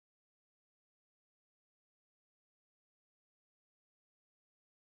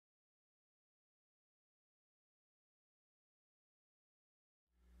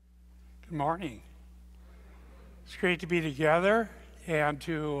Good morning. It's great to be together and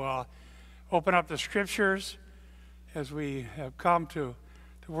to open up the scriptures as we have come to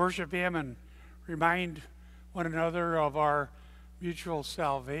worship Him and remind one another of our mutual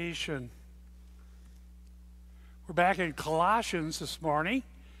salvation. We're back in Colossians this morning,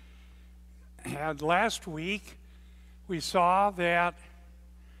 and last week we saw that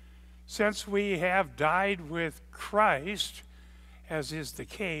since we have died with Christ, as is the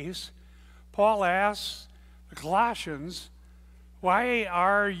case, Paul asks the Colossians, why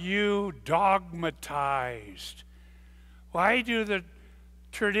are you dogmatized? Why do the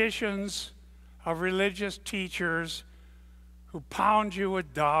traditions of religious teachers who pound you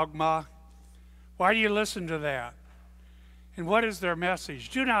with dogma, why do you listen to that? And what is their message?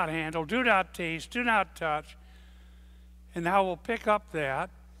 Do not handle, do not taste, do not touch. And now we'll pick up that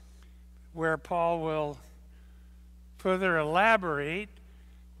where Paul will further elaborate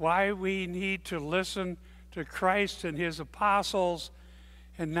why we need to listen to Christ and his apostles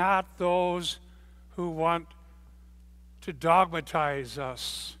and not those who want to dogmatize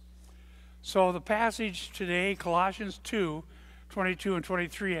us. So the passage today, Colossians 2, 22 and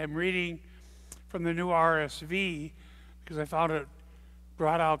 23, I'm reading from the new RSV because I found it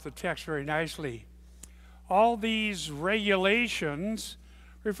brought out the text very nicely. All these regulations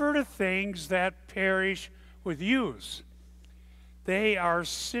refer to things that perish with use. They are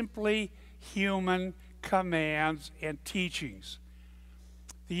simply human commands and teachings.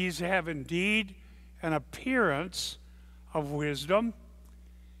 These have indeed an appearance of wisdom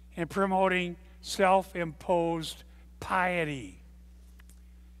in promoting self-imposed piety,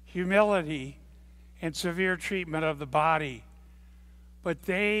 humility, and severe treatment of the body, but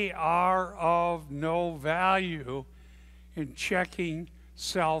they are of no value in checking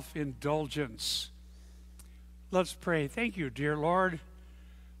self-indulgence. Let's pray. Thank you, dear Lord,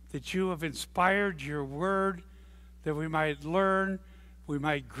 that you have inspired your word, that we might learn, we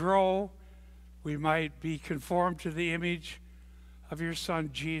might grow, we might be conformed to the image of your Son,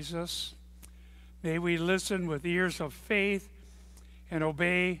 Jesus. May we listen with ears of faith and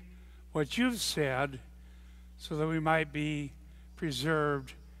obey what you've said so that we might be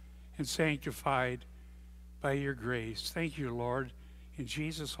preserved and sanctified by your grace. Thank you, Lord. In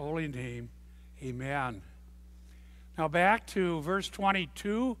Jesus' holy name, amen. Now back to verse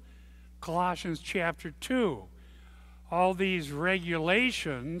 22, Colossians chapter 2. All these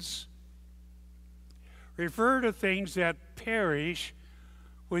regulations refer to things that perish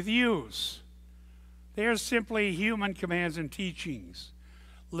with use. They are simply human commands and teachings.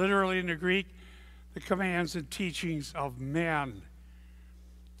 Literally in the Greek, the commands and teachings of men.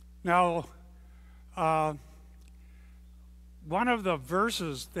 Now, one of the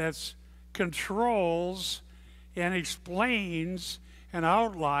verses that controls and explains and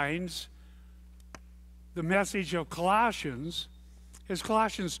outlines the message of Colossians is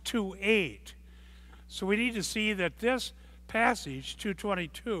Colossians 2:8. So we need to see that this passage,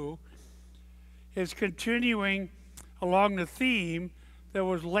 2:22, is continuing along the theme that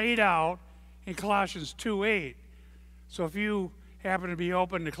was laid out in Colossians 2:8. So if you happen to be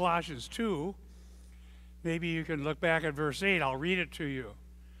open to Colossians 2, maybe you can look back at verse 8. I'll read it to you.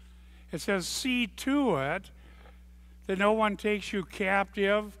 It says, see to it that no one takes you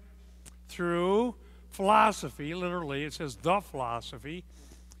captive through philosophy, literally it says the philosophy,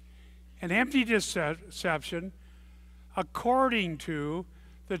 an empty deception according to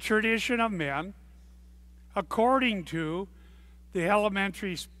the tradition of men, according to the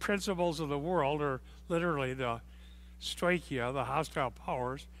elementary principles of the world, or literally the stoichia, the hostile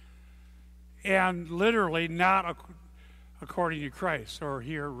powers, and literally not according to Christ, or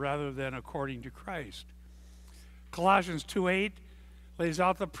here rather than according to Christ. Colossians 2:8 lays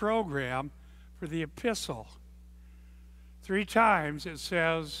out the program for the epistle. 3 times it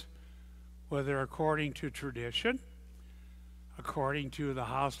says, whether according to tradition, according to the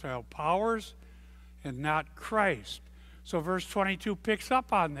hostile powers, and not Christ. So verse 22 picks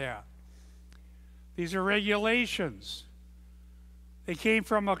up on that. These are regulations. They came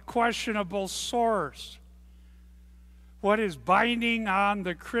from a questionable source. What is binding on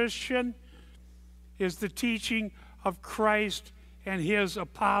the Christian is the teaching of Christ and his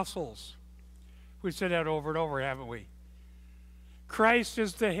apostles. We've said that over and over, haven't we? Christ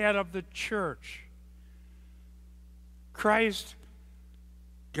is the head of the church. Christ,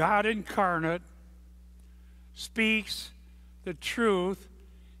 God incarnate, speaks the truth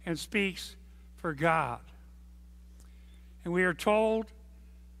and speaks for God. And we are told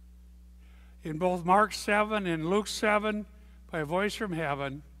in both Mark 7 and Luke 7 by a voice from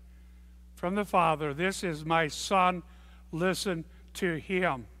heaven, from the Father, this is my Son, listen to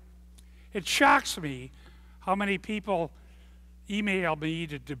him. It shocks me how many people email me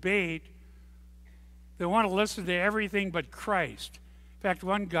to debate. They want to listen to everything but Christ. In fact,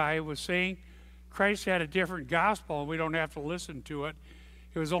 one guy was saying Christ had a different gospel and we don't have to listen to it.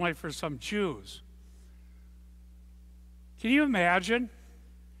 It was only for some Jews. Can you imagine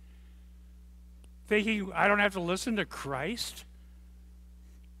thinking I don't have to listen to Christ?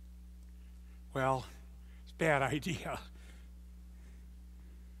 Well, it's a bad idea.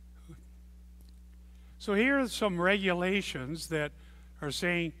 So here are some regulations that are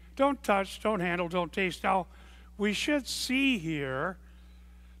saying don't touch, don't handle, don't taste. Now, we should see here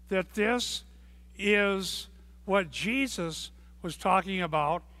that this is what Jesus was talking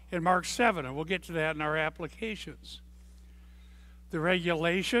about in Mark 7, and we'll get to that in our applications. The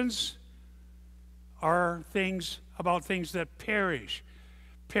regulations are things about things that perish.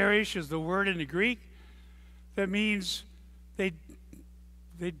 Perish is the word in the Greek that means they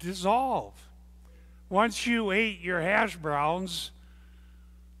dissolve. Once you ate your hash browns,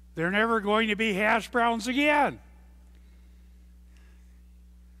 they're never going to be hash browns again.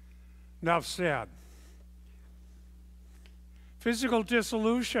 Enough said. Physical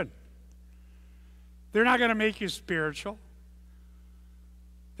dissolution. They're not going to make you spiritual.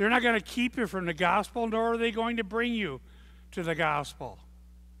 They're not going to keep you from the gospel, nor are they going to bring you to the gospel.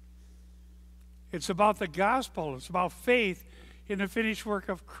 It's about the gospel. It's about faith in the finished work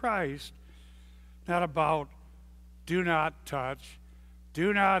of Christ, not about do not touch,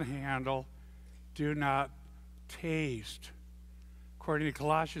 do not handle, do not taste. According to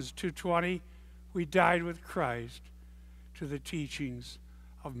Colossians 2:20, we died with Christ to the teachings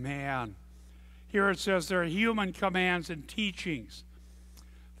of man. Here it says there are human commands and teachings.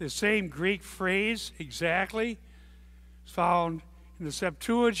 The same Greek phrase exactly is found in the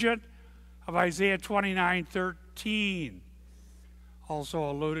Septuagint of Isaiah 29:13, also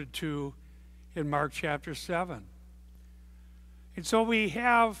alluded to in Mark chapter 7. And so we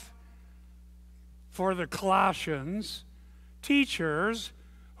have, for the Colossians, teachers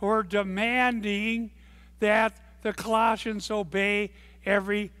who are demanding that the Colossians obey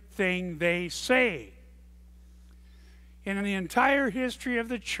everything they say. And in the entire history of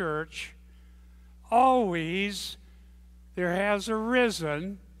the church, always there has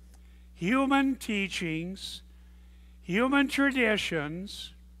arisen human teachings, human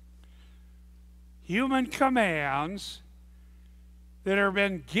traditions, human commands that have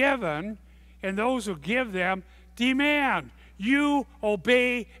been given, and those who give them demand, you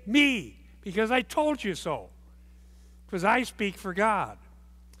obey me, because I told you so, because I speak for God.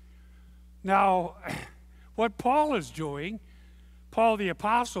 Now, what Paul is doing, Paul the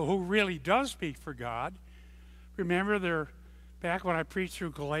apostle, who really does speak for God, remember back when I preached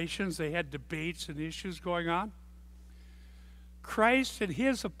through Galatians, they had debates and issues going on. Christ and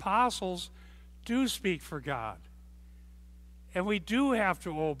his apostles do speak for God. And we do have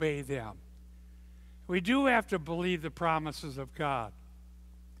to obey them. We do have to believe the promises of God.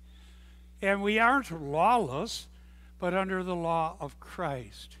 And we aren't lawless, but under the law of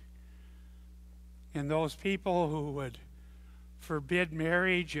Christ. And those people who would forbid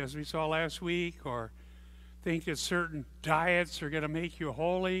marriage, as we saw last week, or think that certain diets are going to make you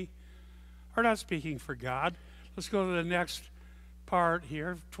holy, are not speaking for God. Let's go to the next part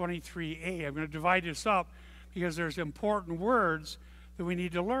here, 23a. I'm going to divide this up because there's important words that we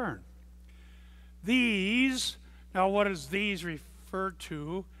need to learn. These, now what does these refer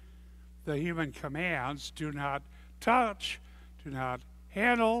to? The human commands: do not touch, do not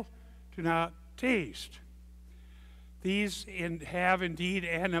handle, do not taste. These have indeed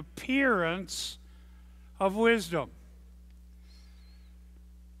an appearance of wisdom.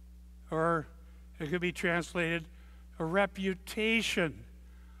 Or it could be translated a reputation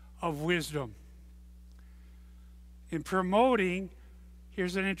of wisdom. In promoting,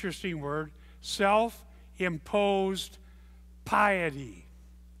 here's an interesting word, self-imposed piety.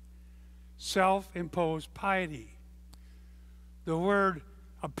 Self-imposed piety. The word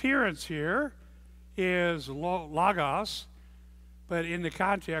appearance here is logos, but in the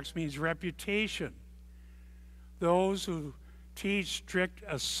context means reputation. Those who teach strict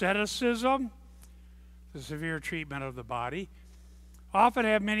asceticism, the severe treatment of the body, often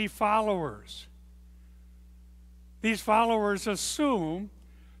have many followers. These followers assume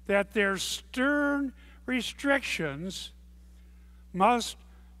that their stern restrictions must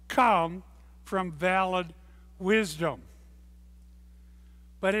come from valid wisdom.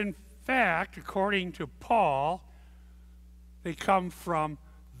 But in fact, according to Paul, they come from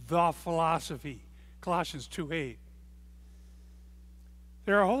the philosophy. Colossians 2:8.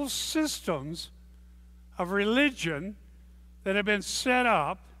 There are whole systems of religion that have been set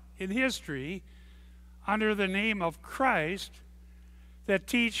up in history under the name of Christ that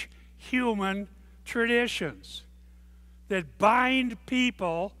teach human traditions, that bind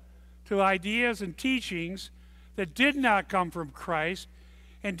people to ideas and teachings that did not come from Christ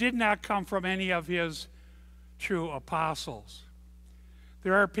and did not come from any of his true apostles.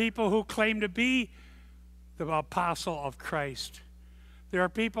 There are people who claim to be the apostle of Christ. There are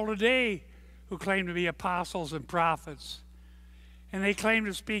people today who claim to be apostles and prophets, and they claim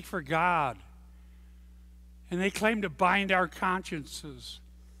to speak for God, and they claim to bind our consciences.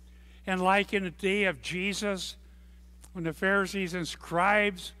 And like in the day of Jesus, when the Pharisees and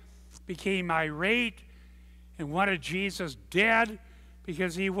scribes became irate and wanted Jesus dead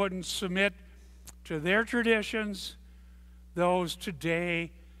because he wouldn't submit to their traditions, those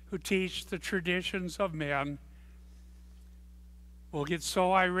today who teach the traditions of men will get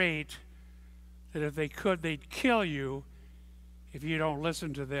so irate that if they could, they'd kill you if you don't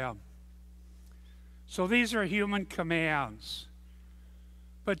listen to them. So these are human commands.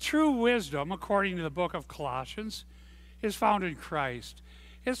 But true wisdom, according to the book of Colossians, is found in Christ.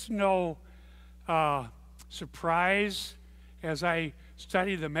 It's no surprise as I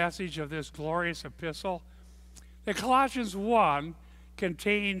study the message of this glorious epistle that Colossians 1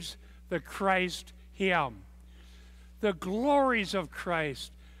 contains the Christ hymn, the glories of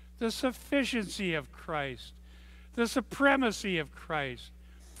Christ, the sufficiency of Christ, the supremacy of Christ,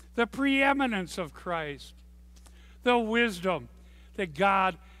 the preeminence of Christ, the wisdom that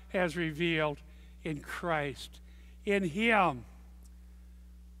God has revealed in Christ. In him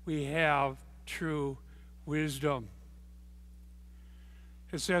we have true wisdom.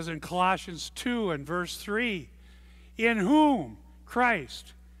 It says in Colossians 2 and verse 3, in whom,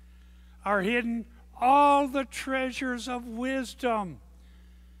 Christ, are hidden all the treasures of wisdom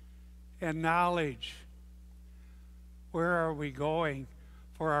and knowledge. Where are we going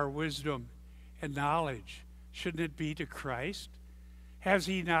for our wisdom and knowledge? Shouldn't it be to Christ? Has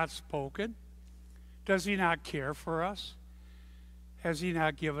he not spoken? Does he not care for us? Has he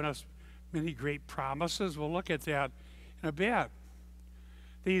not given us many great promises? We'll look at that in a bit.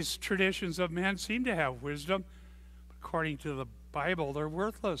 These traditions of men seem to have wisdom. According to the Bible, they're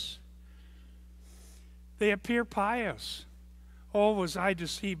worthless. They appear pious. Oh, was I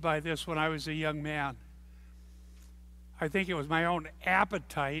deceived by this when I was a young man. I think it was my own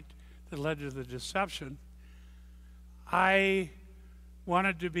appetite that led to the deception. I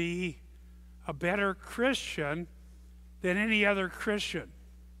wanted to be a better Christian than any other Christian.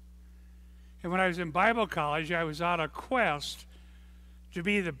 And when I was in Bible college, I was on a quest to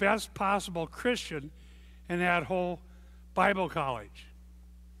be the best possible Christian in that whole Bible college.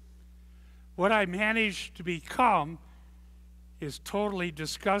 What I managed to become is totally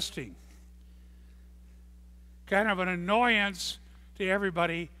disgusting. Kind of an annoyance to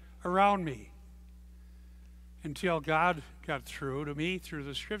everybody around me. Until God got through to me through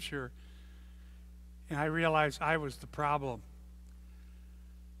the scripture, and I realized I was the problem.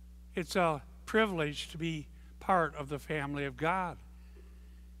 It's a privilege to be part of the family of God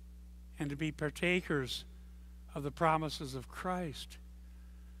and to be partakers of the promises of Christ.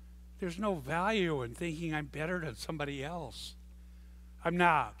 There's no value in thinking I'm better than somebody else. I'm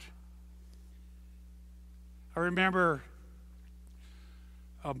not. I remember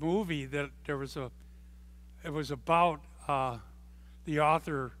a movie that it was about the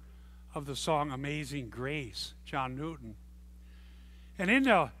author of the song Amazing Grace, John Newton. And in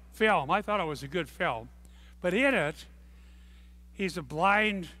the film, I thought it was a good film, but in it, he's a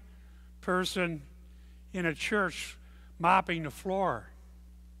blind person in a church mopping the floor.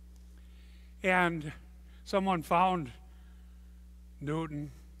 And someone found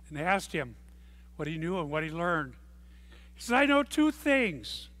Newton and asked him what he knew and what he learned. He said, I know two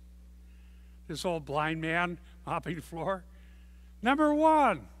things. This old blind man mopping the floor. Number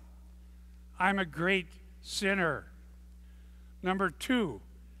one, I'm a great sinner. Number two,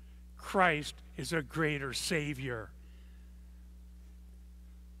 Christ is a greater Savior.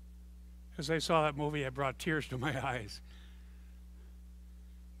 As I saw that movie, it brought tears to my eyes.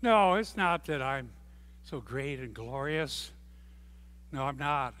 No, it's not that I'm so great and glorious. No, I'm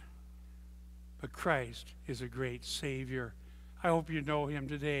not. But Christ is a great Savior. I hope you know him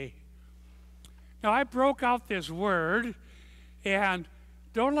today. Now, I broke out this word, and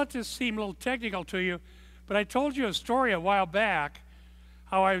don't let this seem a little technical to you, but I told you a story a while back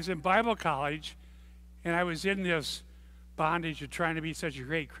how I was in Bible college, and I was in this bondage of trying to be such a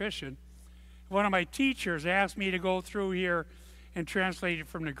great Christian. One of my teachers asked me to go through here and translate it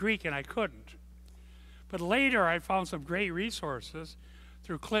from the Greek, and I couldn't. But later, I found some great resources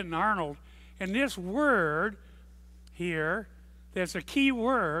through Clinton Arnold, and this word here, that's a key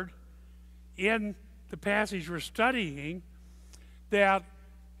word in the passage we're studying that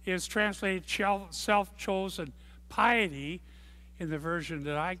is translated self-chosen piety in the version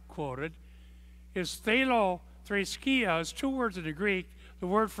that I quoted, is theleothreskia, is two words in the Greek, the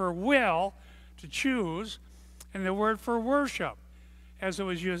word for will, to choose, and the word for worship, as it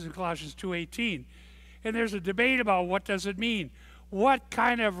was used in Colossians 2:18. And there's a debate about what does it mean. What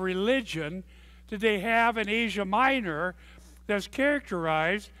kind of religion did they have in Asia Minor that's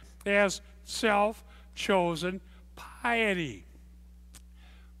characterized as self-chosen piety?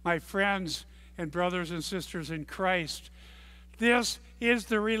 My friends and brothers and sisters in Christ, this is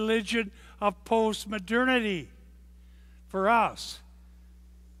the religion of postmodernity for us.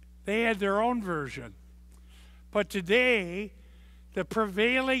 They had their own version. But today, the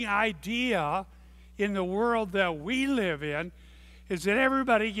prevailing idea in the world that we live in is that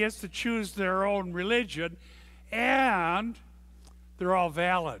everybody gets to choose their own religion, and they're all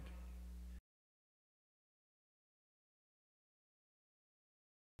valid.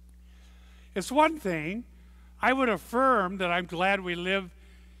 It's one thing, I would affirm that I'm glad we live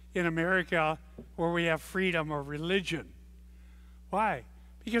in America where we have freedom of religion. Why?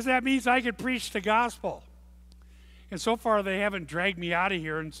 Because that means I can preach the gospel. And so far they haven't dragged me out of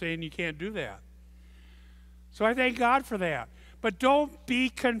here and saying you can't do that. So I thank God for that. But don't be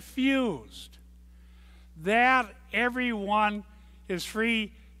confused that everyone is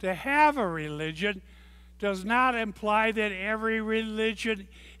free to have a religion does not imply that every religion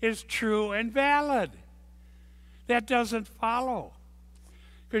is true and valid. That doesn't follow.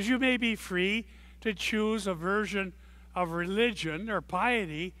 Because you may be free to choose a version of religion or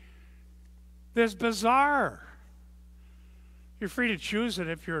piety that's bizarre. You're free to choose it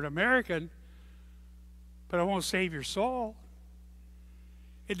if you're an American, but it won't save your soul.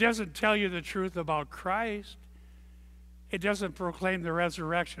 It doesn't tell you the truth about Christ. It doesn't proclaim the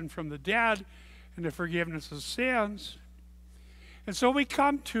resurrection from the dead and the forgiveness of sins. And so we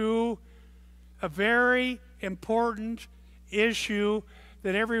come to a very important issue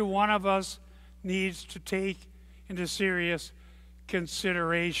that every one of us needs to take into serious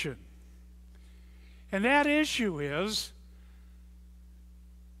consideration. And that issue is,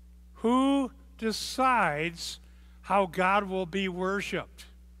 who decides how God will be worshiped?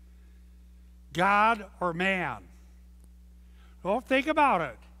 God or man? Well, think about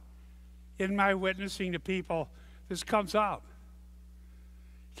it. In my witnessing to people, this comes up.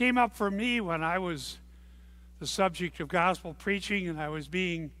 It came up for me when I was the subject of gospel preaching and I was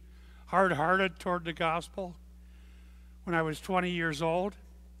being hard-hearted toward the gospel when I was 20 years old.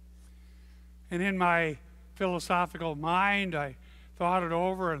 And in my philosophical mind, I thought it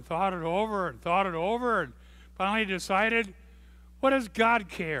over and thought it over and thought it over and finally decided, what does God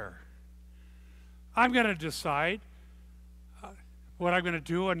care? I'm going to decide what I'm going to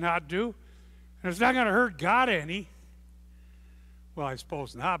do and not do. And it's not going to hurt God any. Well, I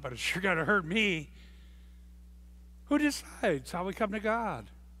suppose not, but it's sure going to hurt me. Who decides how we come to God?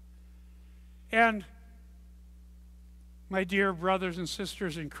 And my dear brothers and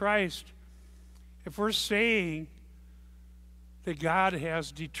sisters in Christ, if we're saying that God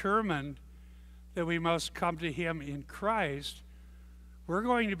has determined that we must come to him in Christ, we're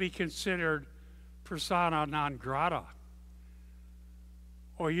going to be considered persona non grata.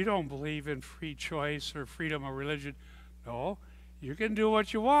 Or you don't believe in free choice or freedom of religion. No, you can do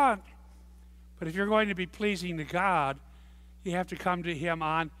what you want. But if you're going to be pleasing to God, you have to come to him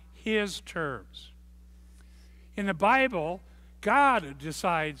on his terms. In the Bible, God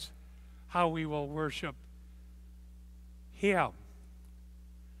decides how we will worship him.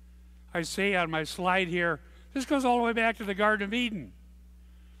 I say on my slide here, this goes all the way back to the Garden of Eden.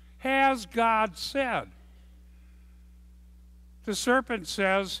 Has God said? The serpent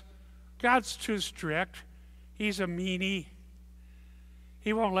says, God's too strict. He's a meanie.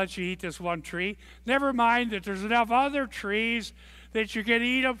 He won't let you eat this one tree. Never mind that there's enough other trees that you can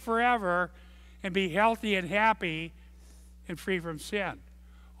eat them forever and be healthy and happy and free from sin.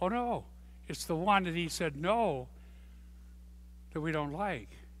 Oh no, it's the one that he said no that we don't like.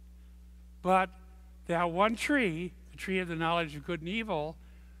 But that one tree, the tree of the knowledge of good and evil,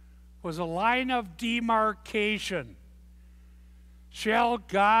 was a line of demarcation. Shall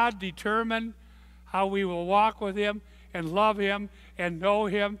God determine how we will walk with him and love him and know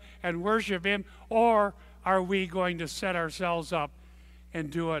him and worship him, or are we going to set ourselves up and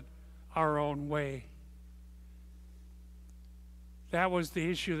do it our own way? That was the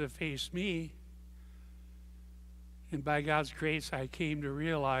issue that faced me. And by God's grace, I came to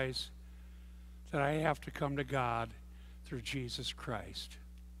realize that I have to come to God through Jesus Christ.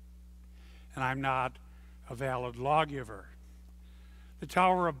 And I'm not a valid lawgiver. The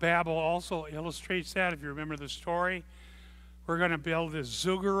Tower of Babel also illustrates that, if you remember the story. We're going to build this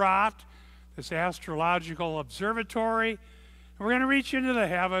ziggurat, this astrological observatory, and we're going to reach into the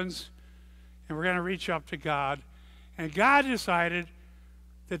heavens, and we're going to reach up to God. And God decided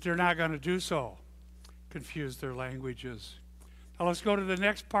that they're not going to do so. Confuse their languages. Now let's go to the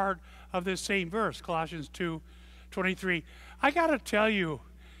next part of this same verse, Colossians 2:23. I got to tell you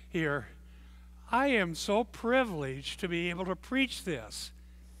here, I am so privileged to be able to preach this.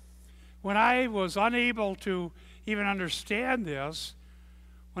 When I was unable to even understand this,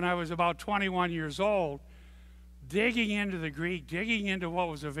 when I was about 21 years old, digging into the Greek, digging into what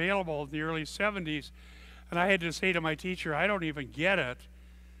was available in the early 70s, and I had to say to my teacher, I don't even get it.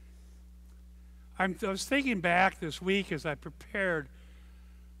 I was thinking back this week as I prepared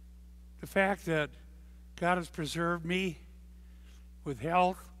the fact that God has preserved me with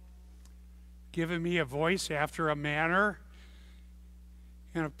health, given me a voice after a manner,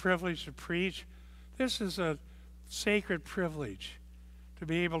 and a privilege to preach. This is a sacred privilege to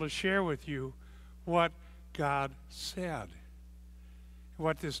be able to share with you what God said,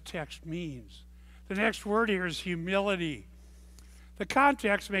 what this text means. The next word here is humility. The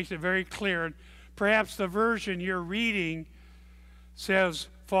context makes it very clear, and perhaps the version you're reading says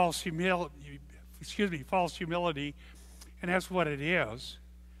false humility, and that's what it is.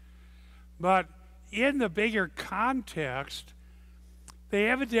 But in the bigger context, they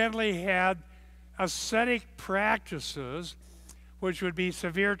evidently had ascetic practices, which would be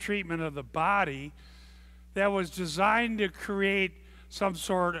severe treatment of the body, that was designed to create some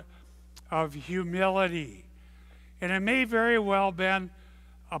sort of humility. And it may very well have been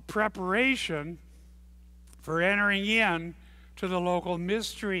a preparation for entering in to the local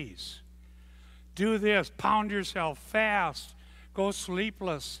mysteries. Do this, pound yourself, fast, go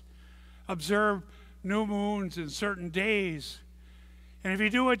sleepless, observe new moons in certain days. And if you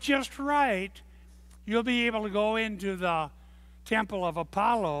do it just right, you'll be able to go into the temple of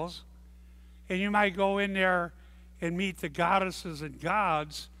Apollos, and you might go in there and meet the goddesses and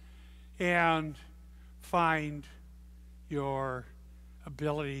gods and find your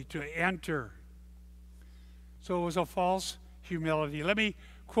ability to enter. So it was a false humility. Let me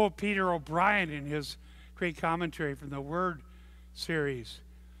quote Peter O'Brien in his great commentary from the Word series.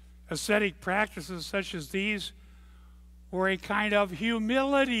 Ascetic practices such as these were a kind of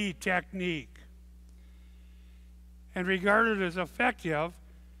humility technique and regarded as effective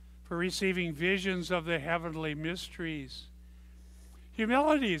for receiving visions of the heavenly mysteries.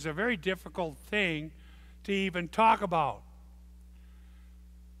 Humility is a very difficult thing to even talk about.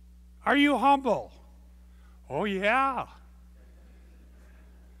 Are you humble? Oh, yeah.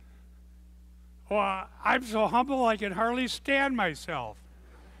 Well, I'm so humble I can hardly stand myself.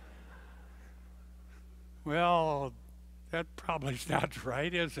 Well, that probably is not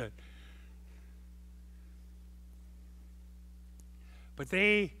right, is it? But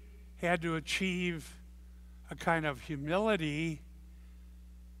they had to achieve a kind of humility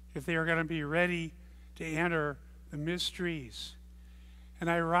if they were going to be ready to enter the mysteries. And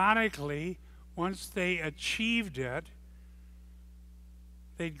ironically, once they achieved it,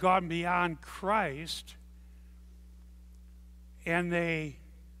 they'd gone beyond Christ, and they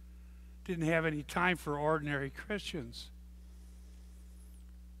didn't have any time for ordinary Christians.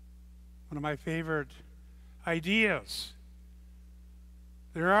 One of my favorite ideas: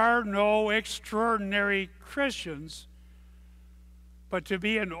 there are no extraordinary Christians, but to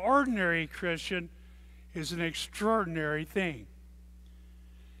be an ordinary Christian is an extraordinary thing.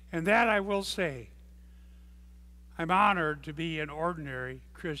 And that I will say, I'm honored to be an ordinary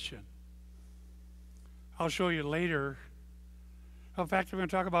Christian. I'll show you later. In fact, I'm going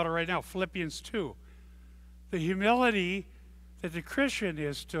to talk about it right now. Philippians 2. The humility that the Christian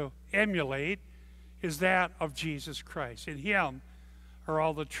is to emulate is that of Jesus Christ. In Him are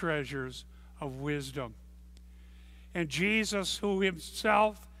all the treasures of wisdom. And Jesus, who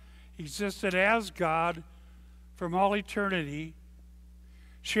Himself existed as God from all eternity,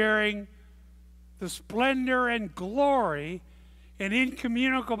 sharing the splendor and glory and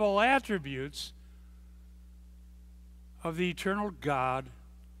incommunicable attributes of the eternal God,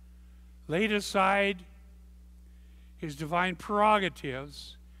 laid aside His divine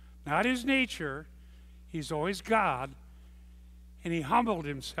prerogatives, not His nature. He's always God, and He humbled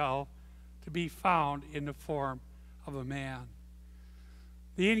Himself to be found in the form of a man.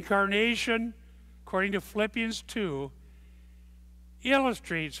 The incarnation, according to Philippians 2,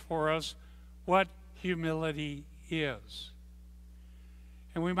 illustrates for us what humility is.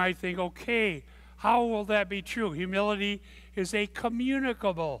 And we might think, okay, how will that be true? Humility is a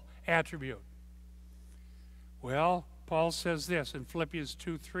communicable attribute. Well, Paul says this in Philippians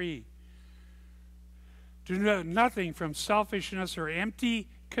 2:3. Do nothing from selfishness or empty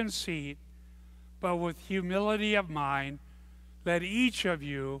conceit, but with humility of mind, let each of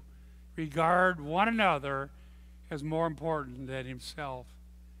you regard one another as more important than himself.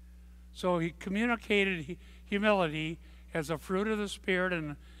 So he communicated humility as a fruit of the Spirit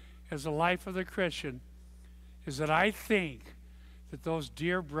and as the life of the Christian, is that I think that those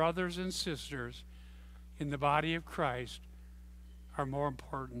dear brothers and sisters in the body of Christ are more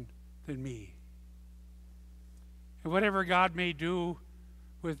important than me. And whatever God may do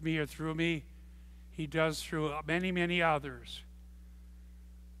with me or through me, he does through many, many others.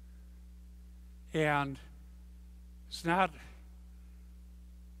 And it's not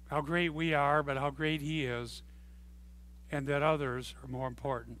how great we are, but how great he is, and that others are more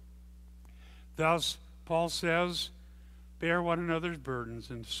important. Thus, Paul says, bear one another's burdens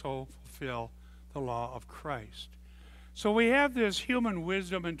and so fulfill the law of Christ. So we have this human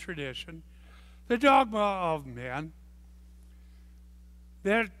wisdom and tradition, the dogma of men,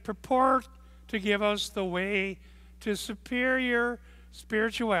 that purport to give us the way to superior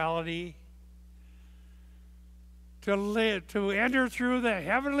spirituality, to live, to enter through the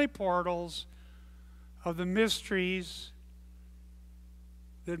heavenly portals of the mysteries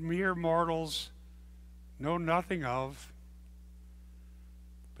that mere mortals know nothing of.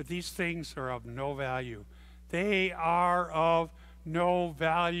 But these things are of no value. They are of no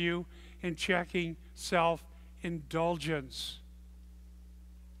value in checking self-indulgence.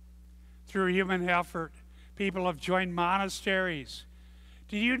 Through human effort, people have joined monasteries.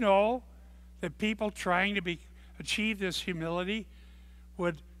 Do you know that people trying to achieve this humility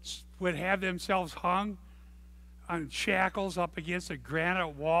would have themselves hung on shackles up against a granite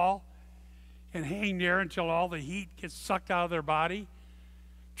wall and hang there until all the heat gets sucked out of their body,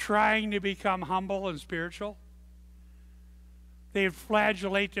 trying to become humble and spiritual? They'd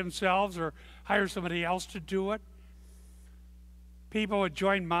flagellate themselves or hire somebody else to do it. People would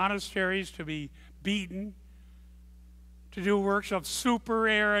join monasteries to be beaten, to do works of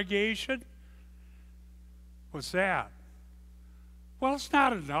supererogation. What's that? Well, it's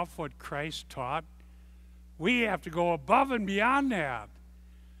not enough what Christ taught. We have to go above and beyond that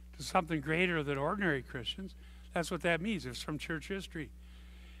to something greater than ordinary Christians. That's what that means. It's from church history.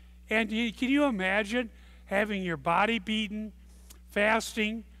 And can you imagine having your body beaten,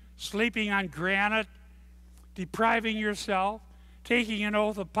 fasting, sleeping on granite, depriving yourself, taking an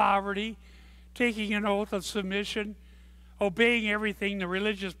oath of poverty, taking an oath of submission, obeying everything the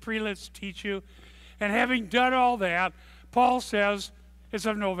religious prelates teach you, and having done all that, Paul says it's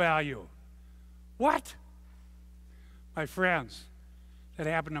of no value. What? My friends, that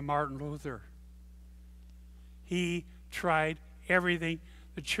happened to Martin Luther. He tried everything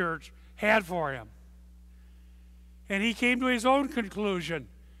the church had for him. And he came to his own conclusion.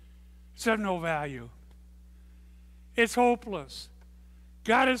 It's of no value. It's hopeless.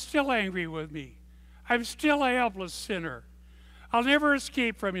 God is still angry with me. I'm still a helpless sinner. I'll never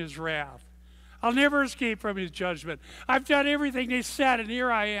escape from his wrath. I'll never escape from his judgment. I've done everything they said, and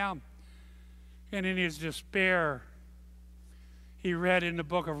here I am. And in his despair, he read in the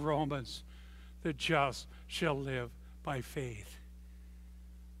book of Romans, the just shall live by faith.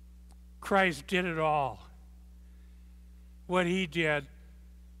 Christ did it all. What he did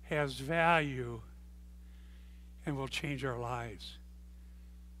has value and will change our lives.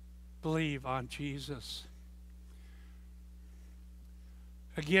 Believe on Jesus.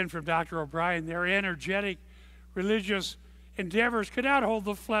 Again, from Dr. O'Brien, their energetic religious endeavors could not hold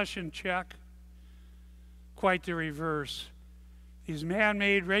the flesh in check. Quite the reverse. These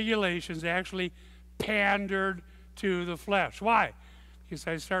man-made regulations actually pandered to the flesh. Why? Because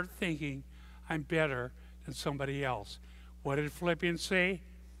I start thinking I'm better than somebody else. What did Philippians say?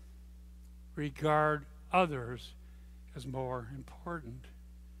 Regard others as more important.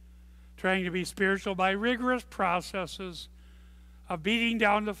 Trying to be spiritual by rigorous processes of beating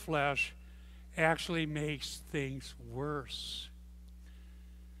down the flesh actually makes things worse.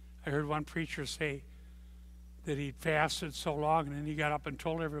 I heard one preacher say that he'd fasted so long, and then he got up and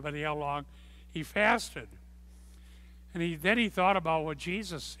told everybody how long he fasted. And then he thought about what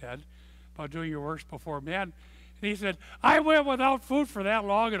Jesus said about doing your works before men. And he said, I went without food for that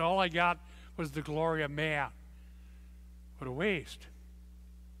long, and all I got was the glory of man. What a waste.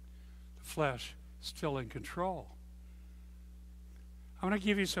 The flesh still in control. I'm going to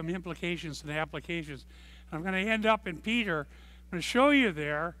give you some implications and applications. I'm going to end up in Peter. I'm going to show you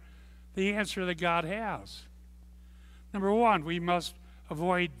there the answer that God has. Number one, we must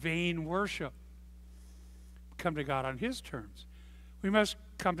avoid vain worship. Come to God on his terms. We must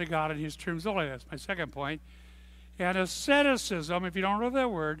come to God on his terms only. That's my second point. And asceticism, if you don't know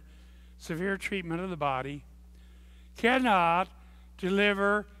that word, severe treatment of the body, cannot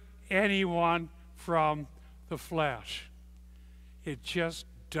deliver anyone from the flesh. It just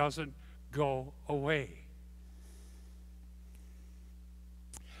doesn't go away.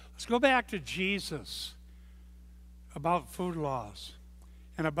 Let's go back to Jesus about food laws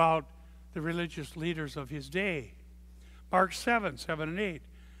and about the religious leaders of his day. Mark 7, 7 and 8.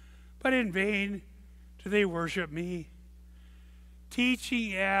 But in vain do they worship me,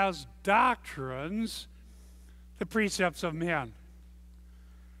 teaching as doctrines the precepts of men.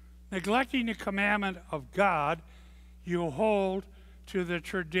 Neglecting the commandment of God, you hold to the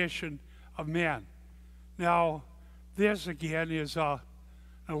tradition of men. Now, this again is an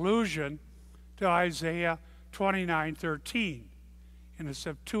allusion to Isaiah 29:13 in the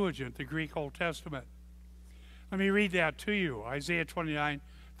Septuagint, the Greek Old Testament. Let me read that to you, Isaiah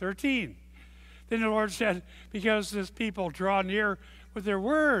 29:13. Then the Lord said, because this people draw near with their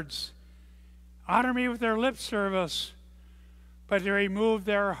words, honor me with their lip service, but they remove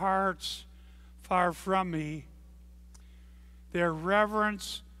their hearts far from me. Their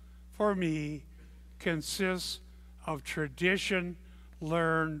reverence for me consists of tradition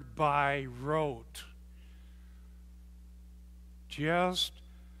learned by rote. Just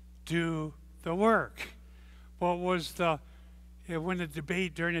do the work. What was when the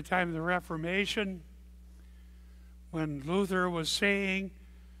debate during the time of the Reformation, when Luther was saying,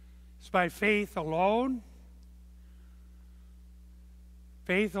 it's by faith alone,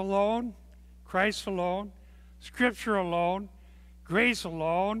 Christ alone, Scripture alone, grace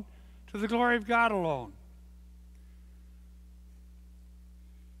alone, to the glory of God alone.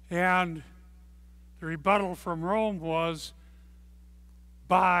 And the rebuttal from Rome was,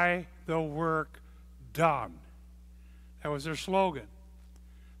 by the work done. That was their slogan.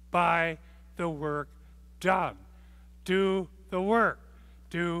 By the work done. Do the work.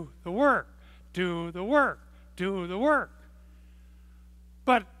 Do the work. Do the work. Do the work.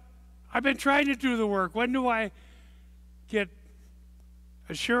 But I've been trying to do the work. When do I get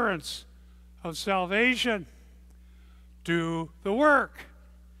assurance of salvation? Do the work.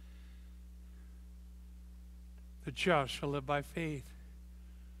 The just shall live by faith.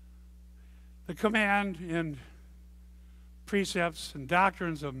 The command in precepts and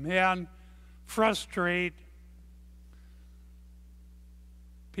doctrines of men frustrate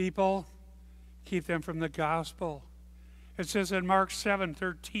people, keep them from the gospel. It says in Mark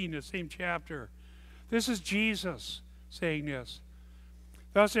 7:13, the same chapter, this is Jesus saying this,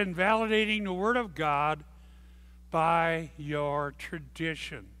 thus invalidating the word of God by your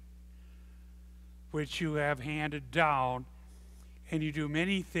tradition, which you have handed down, and you do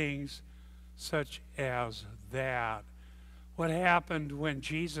many things such as that. What happened when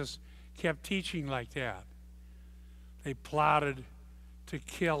Jesus kept teaching like that? They plotted to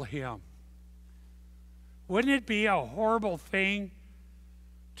kill him. Wouldn't it be a horrible thing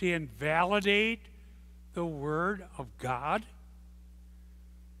to invalidate the word of God?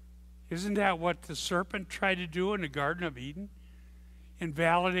 Isn't that what the serpent tried to do in the Garden of Eden?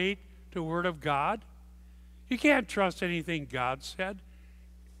 Invalidate the word of God? You can't trust anything God said.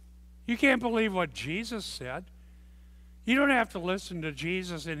 You can't believe what Jesus said. You don't have to listen to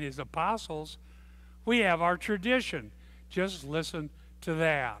Jesus and his apostles. We have our tradition. Just listen to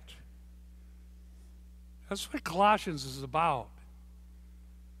that. That's what Colossians is about.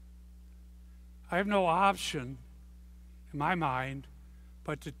 I have no option in my mind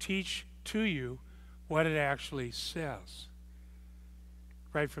but to teach to you what it actually says,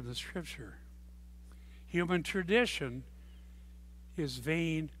 right from the Scripture. Human tradition is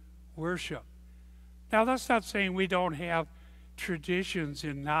vain worship. Now, that's not saying we don't have traditions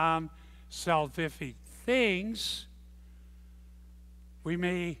in non-salvific things. We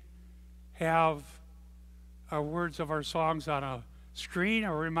may have our words of our songs on a screen,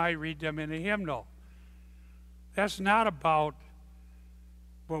 or we might read them in a hymnal. That's not about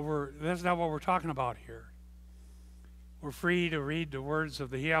that's not what we're talking about here. We're free to read the words of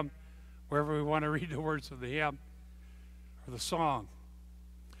the hymn wherever we want to read the words of the hymn or the song.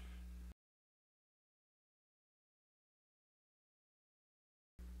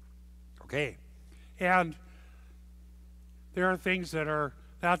 Okay. And there are things that are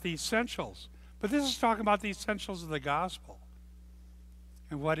not the essentials. But this is talking about the essentials of the gospel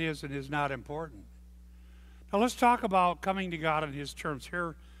and what is and is not important. Now let's talk about coming to God on his terms.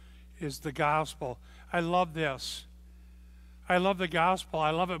 Here is the gospel. I love this. I love the gospel.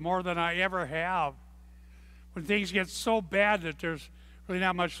 I love it more than I ever have. When things get so bad that there's really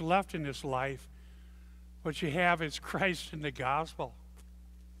not much left in this life, what you have is Christ in the gospel.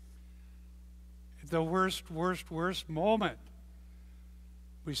 the worst moment,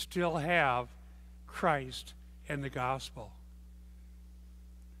 we still have Christ and the gospel.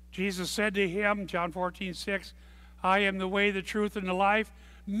 Jesus said to him, John 14:6, I am the way, the truth, and the life.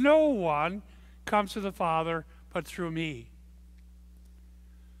 No one comes to the Father but through me.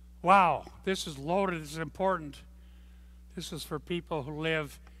 Wow, this is loaded, this is important. This is for people who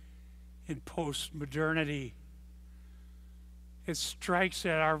live in post-modernity. It strikes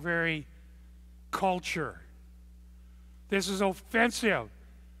at our very culture. This is offensive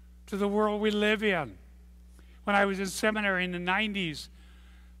to the world we live in. When I was in seminary in the 90s,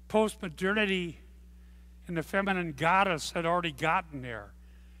 post-modernity and the feminine goddess had already gotten there.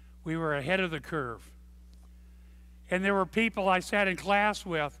 We were ahead of the curve. And there were people I sat in class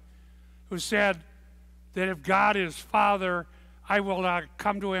with who said that if God is Father, I will not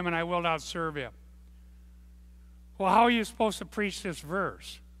come to him and I will not serve him. Well, how are you supposed to preach this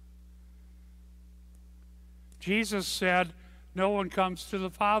verse? Jesus said, no one comes to the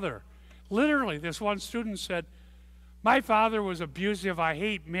Father. Literally, this one student said, my father was abusive. I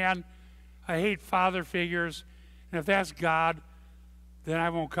hate men. I hate father figures. And if that's God, then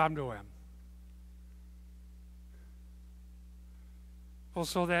I won't come to him. Well,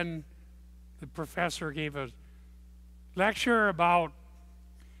 so then the professor gave a lecture about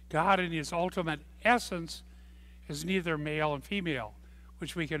God in his ultimate essence is neither male and female,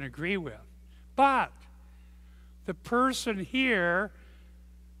 which we can agree with. But the person here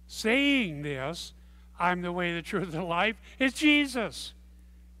saying this, I'm the way, the truth, and the life, is Jesus.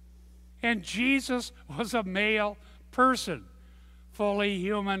 And Jesus was a male person, fully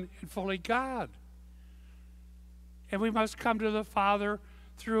human and fully God. And we must come to the Father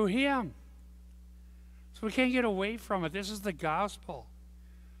through him. So we can't get away from it. This is the gospel.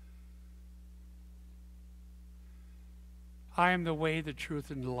 I am the way, the truth,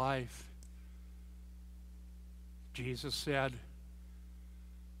 and the life. Jesus said,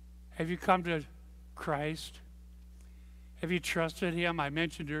 have you come to Christ? Have you trusted him? I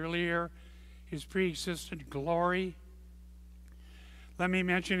mentioned earlier his pre-existent glory. Let me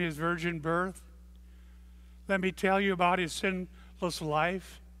mention his virgin birth. Let me tell you about his sinless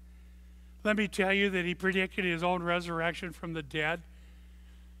life. Let me tell you that he predicted his own resurrection from the dead,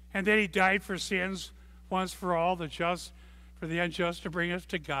 and that he died for sins once for all, the just for the unjust, to bring us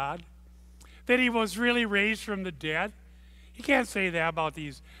to God. That he was really raised from the dead. You can't say that about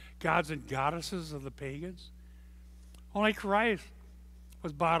these gods and goddesses of the pagans. Only Christ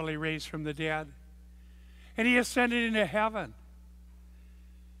was bodily raised from the dead. And he ascended into heaven.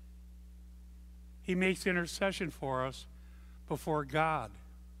 He makes intercession for us before God.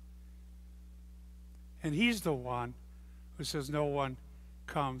 And he's the one who says, no one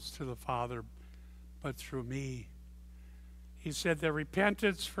comes to the Father but through me. He said that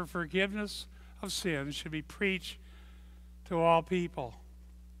repentance for forgiveness of sins should be preached to all people.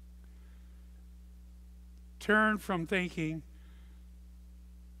 Turn from thinking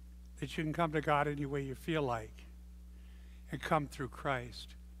that you can come to God any way you feel like and come through Christ.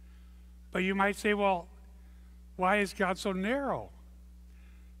 But you might say, well, why is God so narrow?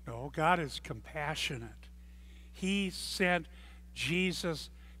 No, God is compassionate. He sent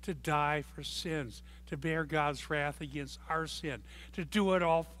Jesus to die for sins, to bear God's wrath against our sin, to do it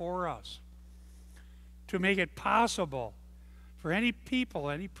all for us, to make it possible for any people,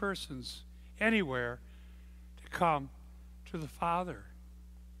 any persons, anywhere, to come to the Father.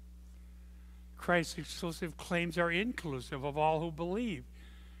 Christ's exclusive claims are inclusive of all who believe,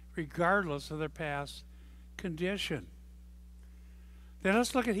 regardless of their past condition. Then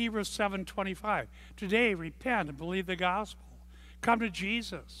let's look at Hebrews 7:25. Today, repent and believe the gospel. Come to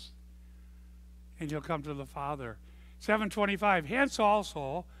Jesus, and you'll come to the Father. 7:25. Hence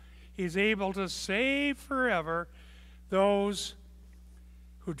also, he's able to save forever those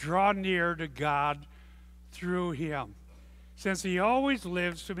who draw near to God through him, since he always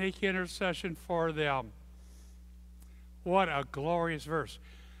lives to make intercession for them. What a glorious verse.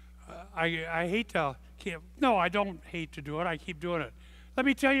 I hate to, no, I don't hate to do it. I keep doing it. Let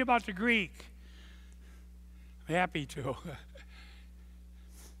me tell you about the Greek. I'm happy to.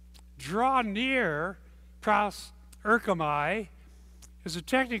 Draw near, pros erchomai, is a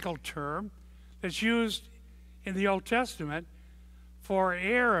technical term that's used in the Old Testament for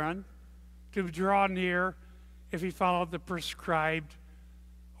Aaron to draw near if he followed the prescribed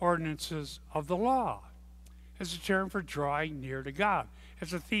ordinances of the law. It's a term for drawing near to God.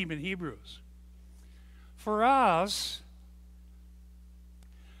 It's a theme in Hebrews. For us,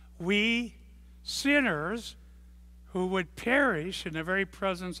 we sinners who would perish in the very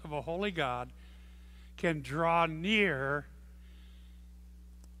presence of a holy God can draw near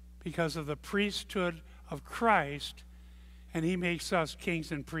because of the priesthood of Christ, and he makes us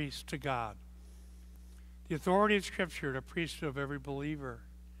kings and priests to God. The authority of Scripture, the priesthood of every believer.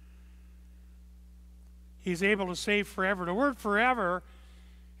 He's able to save forever. The word forever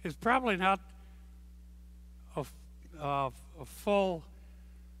is probably not a full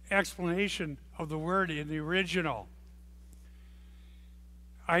explanation of the word in the original.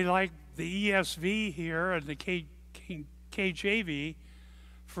 I like the ESV here and the KJV.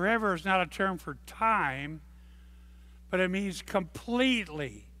 Forever is not a term for time, but it means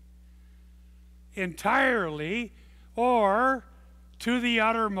completely, entirely, or to the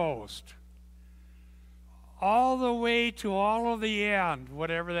uttermost. All the way to all of the end,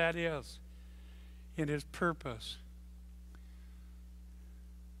 whatever that is, in his purpose.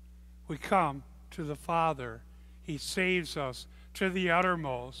 We come to the Father. He saves us to the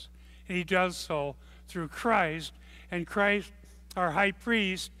uttermost, and he does so through Christ, and Christ, our high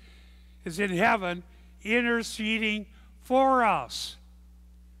priest, is in heaven interceding for us.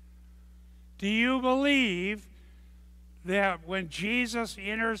 Do you believe that when Jesus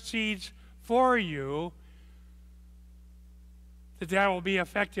intercedes for you, that will be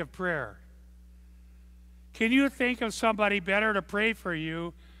effective prayer? Can you think of somebody better to pray for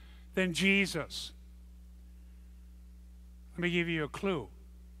you than Jesus? Let me give you a clue.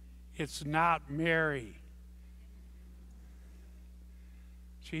 It's not Mary.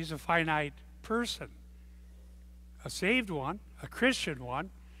 She's a finite person, a saved one, a Christian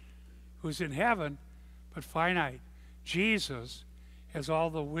one, who's in heaven, but finite. Jesus has all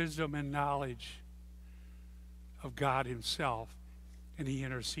the wisdom and knowledge of God himself, and he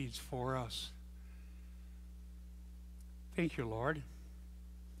intercedes for us. Thank you, Lord.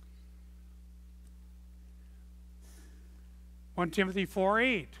 1 Timothy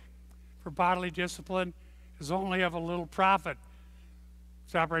 4:8, for bodily discipline is only of a little profit.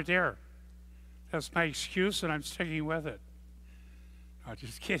 Stop right there. That's my excuse, and I'm sticking with it. No,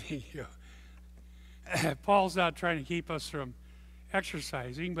 just kidding you. Paul's not trying to keep us from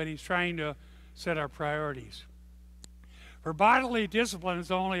exercising, but he's trying to set our priorities. For bodily discipline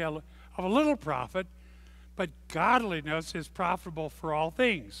is only of a little profit, but godliness is profitable for all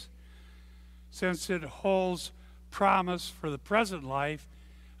things, since it holds promise for the present life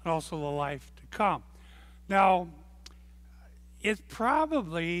and also the life to come. Now, it's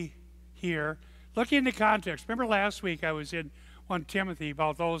probably here, look in the context. Remember last week I was in 1 Timothy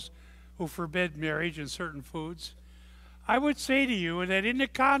about those who forbid marriage and certain foods? I would say to you that in the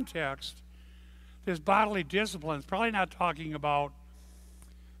context, this bodily discipline is probably not talking about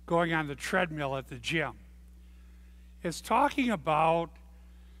going on the treadmill at the gym. It's talking about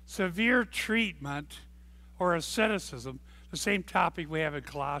severe treatment or asceticism, the same topic we have in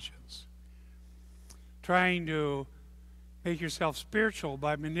Colossians. Trying to make yourself spiritual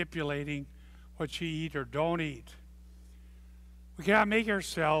by manipulating what you eat or don't eat. We cannot make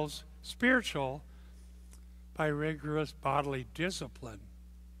ourselves spiritual by rigorous bodily discipline.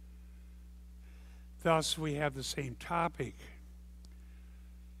 Thus, we have the same topic.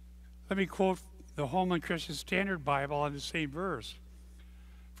 Let me quote the Holman Christian Standard Bible on the same verse.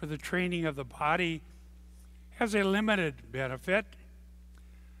 For the training of the body has a limited benefit,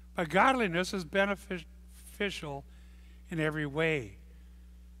 but godliness is beneficial in every way,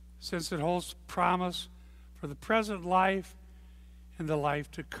 since it holds promise for the present life and the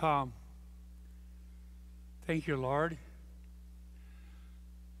life to come. Thank you, Lord.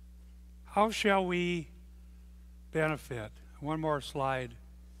 How shall we benefit? One more slide.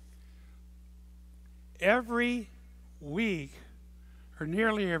 Every week, or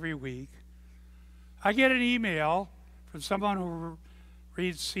nearly every week, I get an email from someone who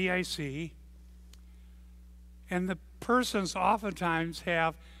reads CIC, and the persons oftentimes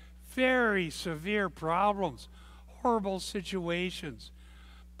have very severe problems, horrible situations,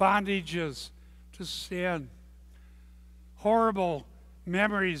 bondages to sin, horrible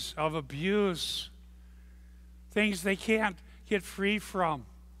memories of abuse, things they can't get free from,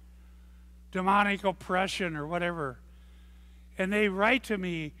 demonic oppression or whatever. And they write to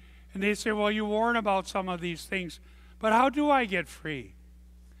me and they say, well, you warn about some of these things, but how do I get free?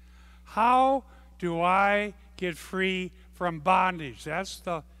 How do I get free from bondage? That's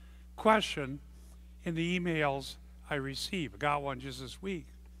the question in the emails I receive. I got one just this week.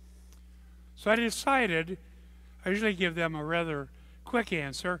 So I decided, I usually give them a rather quick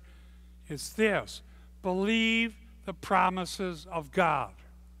answer. It's this: believe the promises of God.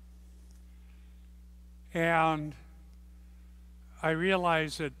 And I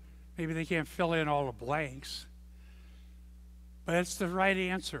realize that maybe they can't fill in all the blanks, but it's the right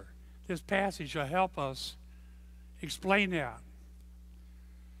answer. This passage will help us explain that.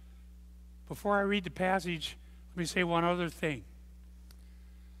 Before I read the passage, let me say one other thing.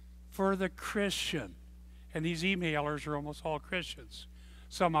 For the Christian, and these emailers are almost all Christians.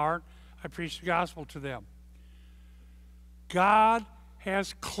 Some aren't. I preach the gospel to them. God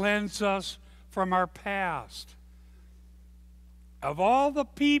has cleansed us from our past. Of all the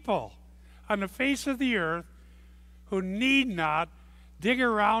people on the face of the earth who need not dig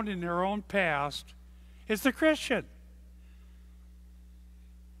around in their own past, it's the Christian.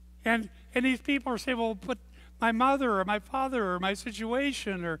 And these people are saying, well, but my mother or my father or my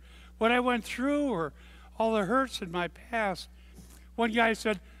situation or what I went through or all the hurts in my past. One guy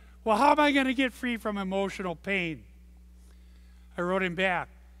said, well, how am I going to get free from emotional pain? I wrote him back,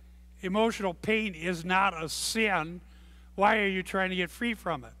 emotional pain is not a sin. Why are you trying to get free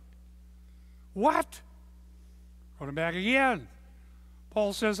from it? What? Wrote him back again.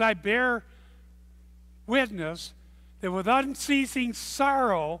 Paul says, I bear witness that with unceasing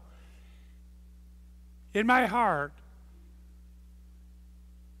sorrow in my heart,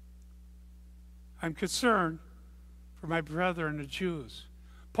 I'm concerned for my brethren, the Jews.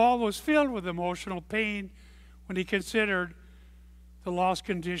 Paul was filled with emotional pain when he considered the lost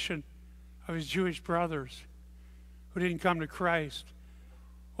condition of his Jewish brothers who didn't come to Christ.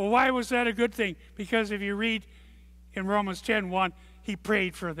 Well, why was that a good thing? Because if you read in Romans 10:1, he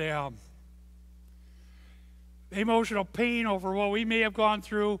prayed for them. Emotional pain over what we may have gone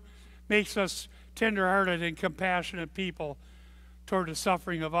through makes us tender-hearted and compassionate people toward the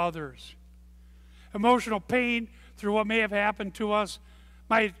suffering of others. Emotional pain through what may have happened to us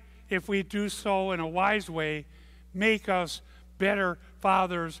might, if we do so in a wise way, make us better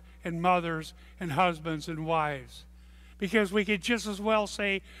fathers and mothers and husbands and wives. Because we could just as well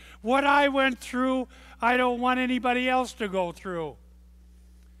say, what I went through, I don't want anybody else to go through.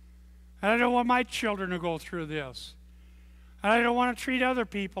 And I don't want my children to go through this. And I don't want to treat other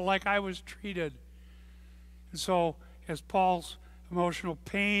people like I was treated. And so, as Paul's emotional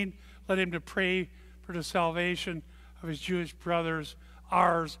pain led him to pray for the salvation of his Jewish brothers,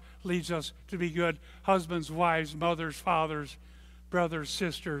 ours leads us to be good husbands, wives, mothers, fathers, brothers,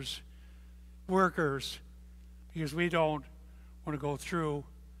 sisters, workers, because we don't want to go through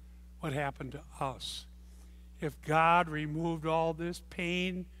what happened to us. If God removed all this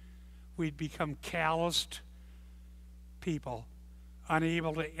pain, we'd become calloused people,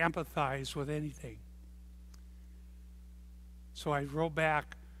 unable to empathize with anything. So I wrote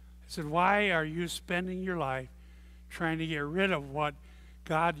back, I said, why are you spending your life trying to get rid of what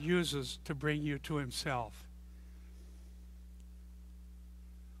God uses to bring you to himself?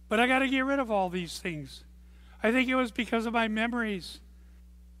 But I got to get rid of all these things. I think it was because of my memories.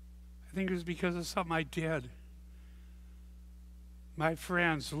 I think it was because of something I did. My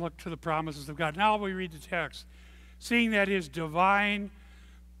friends, look to the promises of God. Now we read the text. Seeing that his divine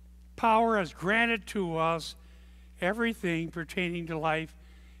power has granted to us everything pertaining to life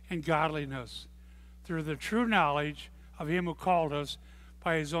and godliness through the true knowledge of him who called us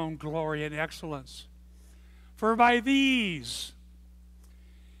by his own glory and excellence. For by these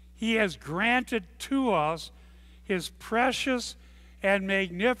he has granted to us his precious and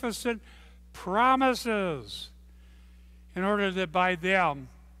magnificent promises, in order that by them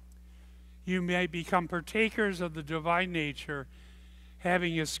you may become partakers of the divine nature,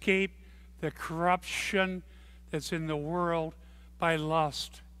 having escaped the corruption that's in the world by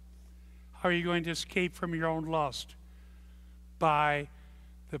lust. How are you going to escape from your own lust? By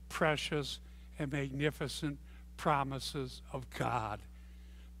the precious and magnificent promises of God.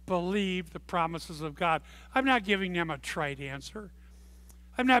 Believe the promises of God. I'm not giving them a trite answer.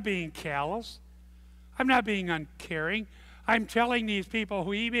 I'm not being callous. I'm not being uncaring. I'm telling these people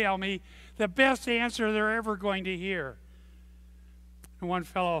who email me the best answer they're ever going to hear. And one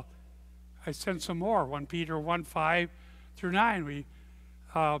fellow, I sent some more, 1 Peter 1:5 through 9.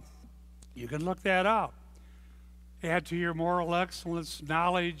 You can look that up. Add to your moral excellence,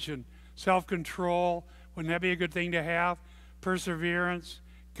 knowledge and self-control. Wouldn't that be a good thing to have? Perseverance,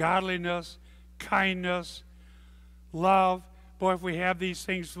 godliness, kindness, love. Boy, if we have these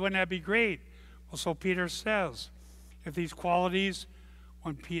things, wouldn't that be great? Well, so Peter says, if these qualities,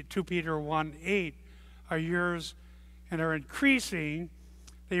 2 Peter 1:8, are yours and are increasing,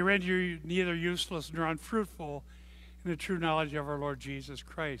 they render you neither useless nor unfruitful in the true knowledge of our Lord Jesus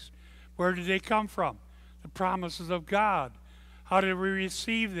Christ. Where did they come from? The promises of God. How did we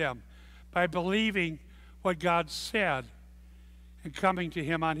receive them? By believing what God said and coming to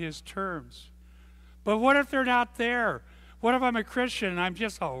him on his terms. But what if they're not there? What if I'm a Christian and I'm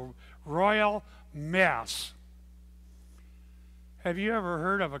just a royal mess? Have you ever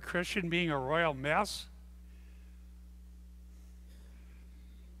heard of a Christian being a royal mess?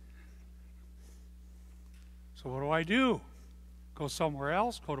 So what do I do? Go somewhere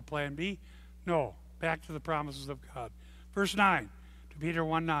else? Go to plan B? No. Back to the promises of God. Verse 9, to Peter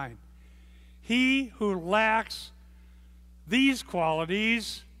 1:9. He who lacks these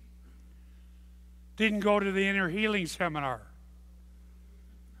qualities didn't go to the inner healing seminar.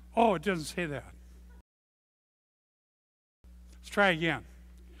 Oh, it doesn't say that. Let's try again.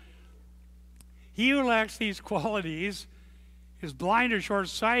 He who lacks these qualities is blind or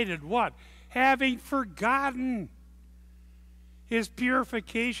short-sighted. What? Having forgotten his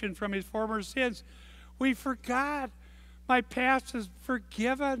purification from his former sins. We forgot. My past is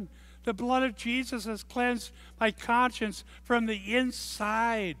forgiven. The blood of Jesus has cleansed my conscience from the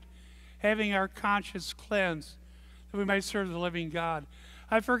inside. Having our conscience cleansed, that we might serve the living God.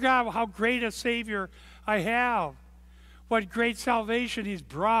 I forgot how great a Savior I have. What great salvation he's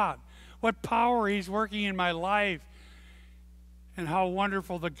brought. What power he's working in my life. And how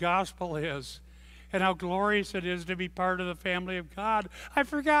wonderful the gospel is. And how glorious it is to be part of the family of God. I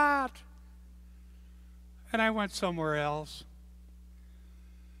forgot. And I went somewhere else.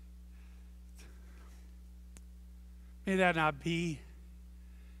 May that not be.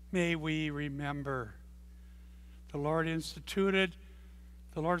 May we remember. The Lord instituted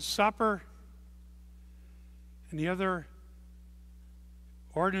the Lord's Supper and the other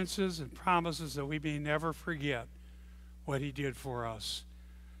ordinances and promises that we may never forget what he did for us.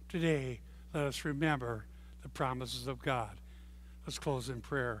 Today, let us remember the promises of God. Let's close in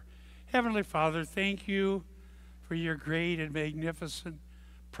prayer. Heavenly Father, thank you for your great and magnificent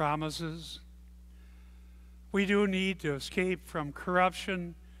promises. We do need to escape from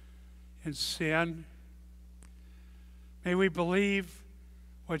corruption and sin. May we believe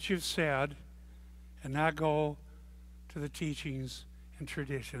what you've said and not go to the teachings and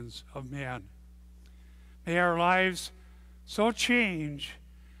traditions of men. May our lives so change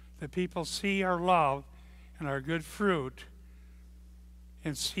that people see our love and our good fruit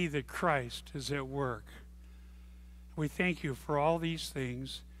and see that Christ is at work. We thank you for all these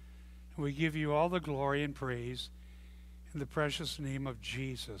things, and we give you all the glory and praise in the precious name of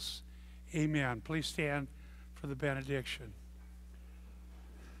Jesus. Amen. Please stand for the benediction.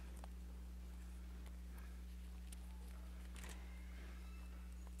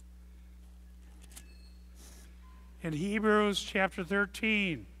 In Hebrews chapter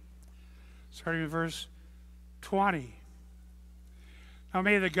 13, starting with verse 20. Now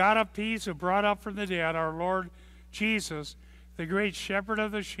may the God of peace, who brought up from the dead our Lord Jesus, the great shepherd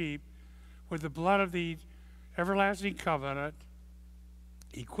of the sheep, with the blood of the everlasting covenant,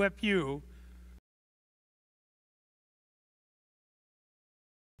 equip you.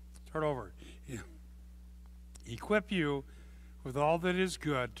 Start over. Yeah. Equip you with all that is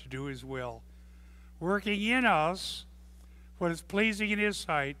good to do his will, working in us what is pleasing in his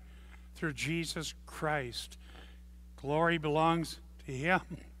sight through Jesus Christ. Glory belongs to him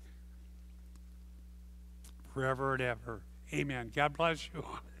forever and ever. Amen. God bless you.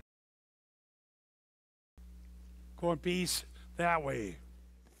 Go in peace that way.